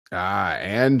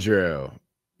Andrew.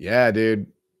 Yeah, dude.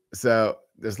 So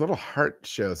this little heart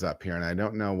shows up here, and I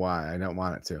don't know why. I don't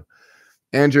want it to.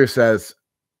 Andrew says,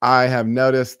 I have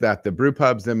noticed that the brew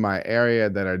pubs in my area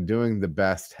that are doing the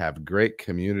best have great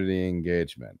community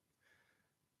engagement.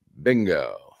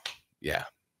 Bingo. Yeah.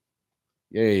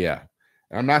 Yeah.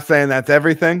 And I'm not saying that's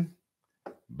everything,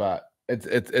 but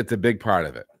it's a big part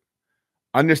of it.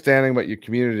 Understanding what your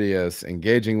community is,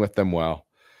 engaging with them well,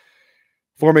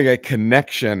 forming a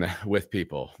connection with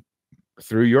people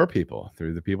through your people,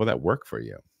 through the people that work for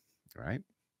you, right?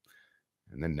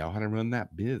 And then know how to run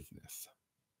that business.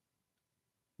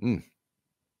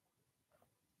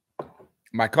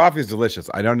 My coffee is delicious.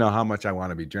 I don't know how much I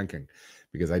want to be drinking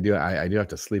because I do have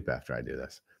to sleep after I do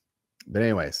this. But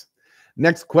anyways,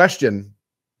 next question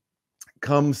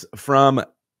comes from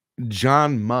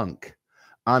John Monk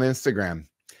on Instagram.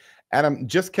 Adam,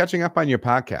 just catching up on your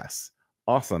podcasts.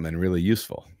 Awesome and really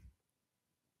useful.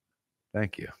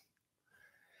 Thank you.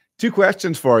 2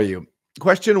 questions for you.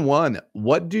 Question 1,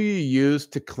 what do you use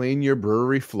to clean your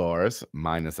brewery floors?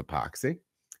 Mine is epoxy.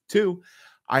 2,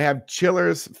 I have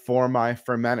chillers for my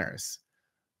fermenters,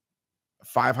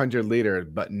 500 liter,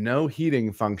 but no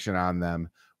heating function on them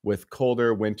with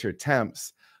colder winter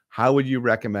temps. How would you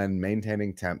recommend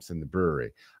maintaining temps in the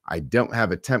brewery? I don't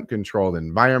have a temp controlled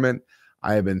environment.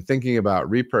 I have been thinking about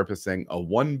repurposing a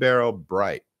 1-barrel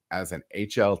Bright as an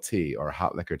HLT or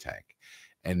hot liquor tank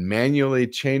and manually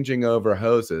changing over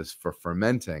hoses for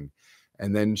fermenting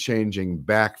and then changing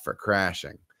back for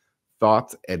crashing.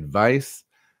 Thoughts, advice?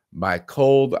 By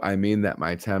cold, I mean that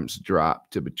my temps drop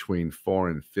to between 4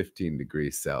 and 15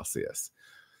 degrees Celsius.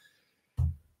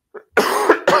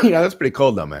 Yeah, that's pretty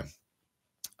cold though, man.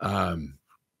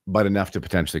 But enough to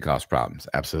potentially cause problems.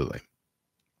 Absolutely.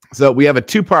 So we have a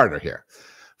 2-parter here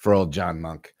for old John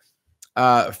Monk.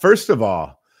 First of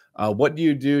all, what do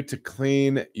you do to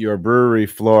clean your brewery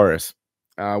floors?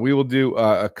 We will do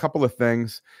a couple of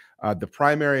things. The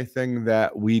primary thing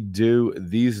that we do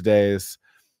these days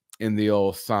in the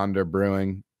old Sonder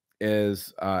Brewing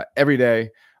is every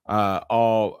day,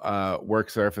 all work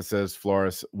surfaces,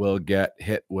 floors will get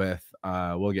hit with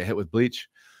bleach,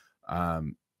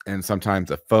 and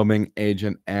sometimes a foaming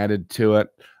agent added to it.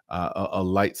 A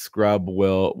light scrub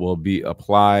will be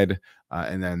applied,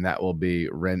 and then that will be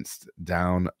rinsed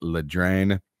down the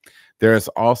drain. There is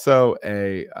also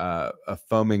a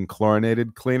foaming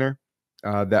chlorinated cleaner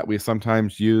that we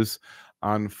sometimes use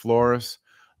on floors.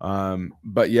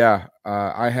 But yeah,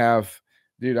 I've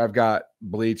got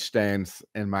bleach stains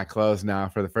in my clothes now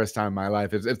for the first time in my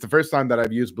life. It's the first time that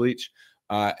I've used bleach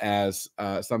as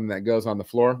something that goes on the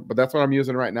floor, but that's what I'm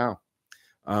using right now.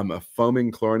 A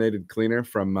foaming chlorinated cleaner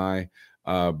from my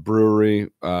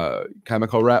brewery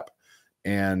chemical rep,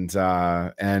 and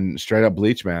straight up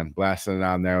bleach, man, blasting it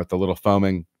on there with a little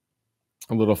foamer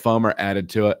added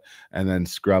to it, and then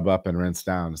scrub up and rinse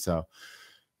down. So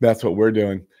that's what we're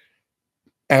doing.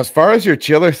 As far as your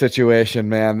chiller situation,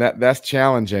 man, that's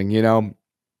challenging.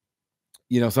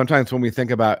 Sometimes when we think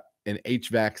about an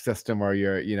HVAC system or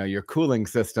your cooling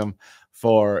system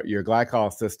for your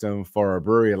glycol system for a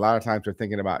brewery, a lot of times we're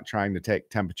thinking about trying to take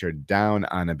temperature down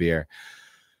on a beer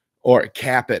or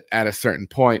cap it at a certain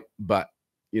point. But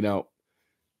I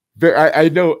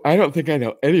don't think I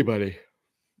know anybody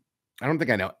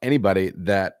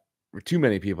that, or too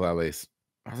many people at least,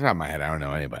 off the top of my head, I don't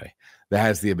know anybody that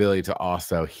has the ability to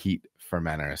also heat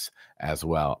fermenters as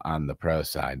well on the pro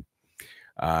side.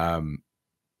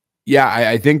 Yeah,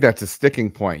 I think that's a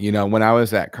sticking point. When I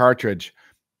was at Cartridge,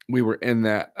 we were in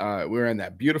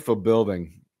that beautiful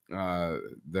building.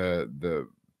 The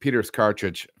Peters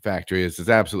Cartridge factory is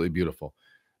absolutely beautiful.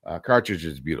 Cartridge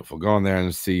is beautiful. Go in there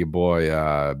and see your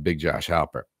boy, Big Josh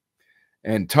Halper,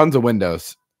 and tons of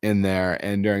windows in there.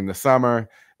 And during the summer,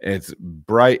 it's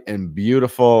bright and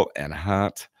beautiful and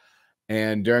hot.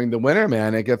 And during the winter,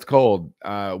 man, it gets cold.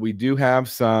 We do have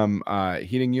some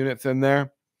heating units in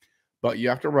there, but you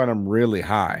have to run them really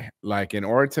high, like in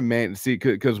order to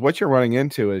because what you're running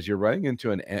into is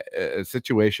a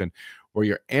situation where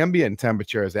your ambient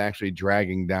temperature is actually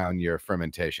dragging down your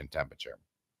fermentation temperature.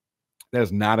 That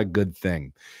is not a good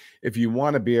thing. If you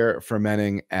want a beer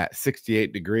fermenting at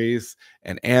 68 degrees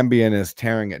and ambient is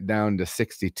tearing it down to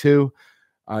 62,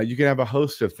 you can have a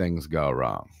host of things go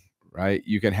wrong, right?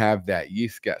 You can have that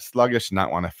yeast get sluggish,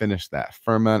 not want to finish that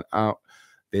ferment out.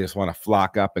 They just want to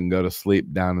flock up and go to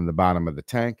sleep down in the bottom of the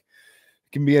tank.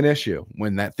 It can be an issue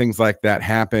when things like that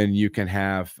happen. You can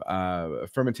have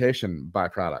fermentation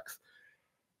byproducts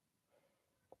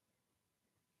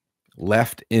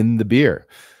left in the beer,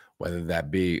 whether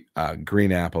that be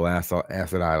green apple acid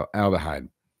aldehyde,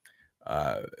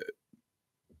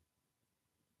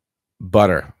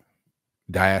 butter,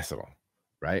 diacetyl,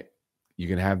 right? You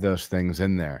can have those things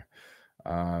in there.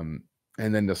 And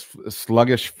then the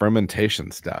sluggish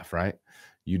fermentation stuff, right?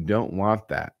 You don't want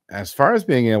that. As far as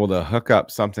being able to hook up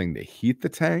something to heat the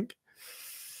tank,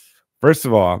 first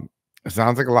of all, it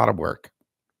sounds like a lot of work.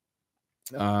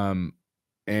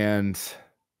 And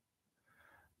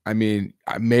I mean,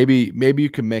 maybe you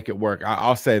can make it work.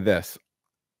 I'll say this.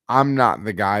 I'm not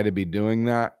the guy to be doing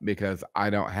that because I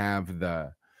don't have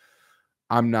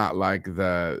I'm not like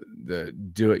the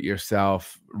do it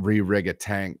yourself, re-rig a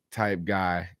tank type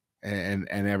guy and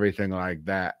everything like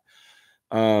that.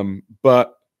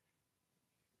 But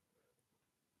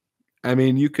I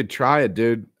mean, you could try it,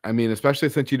 dude. I mean, especially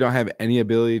since you don't have any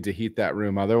ability to heat that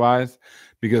room otherwise,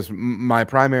 because my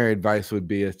primary advice would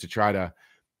be is to try to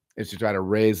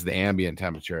raise the ambient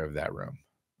temperature of that room,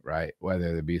 right?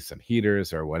 Whether there be some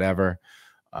heaters or whatever.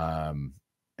 Yeah,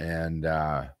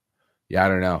 I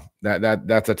don't know.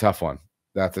 That's a tough one.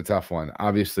 That's a tough one.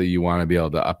 Obviously, you want to be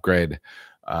able to upgrade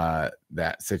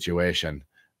that situation,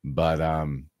 but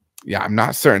yeah, I'm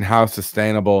not certain how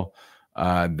sustainable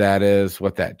that is,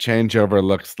 what that changeover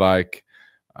looks like.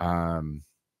 And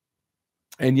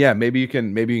yeah, maybe you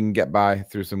can get by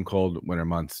through some cold winter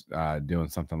months doing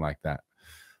something like that.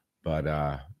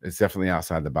 But it's definitely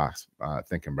outside the box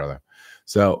thinking, brother.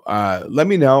 So let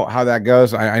me know how that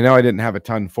goes. I know I didn't have a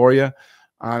ton for you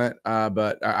on it,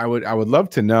 but I would love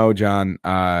to know, John,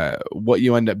 what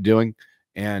you end up doing,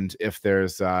 and if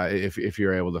there's if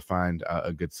you're able to find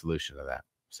a good solution to that.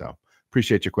 So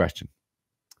appreciate your question.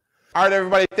 All right,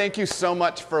 everybody, thank you so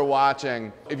much for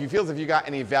watching. If you feel as if you got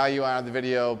any value out of the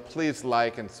video, please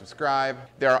like and subscribe.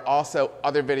 There are also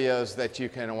other videos that you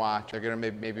can watch. They're gonna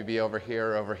maybe be over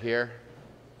here or over here.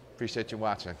 Appreciate you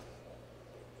watching.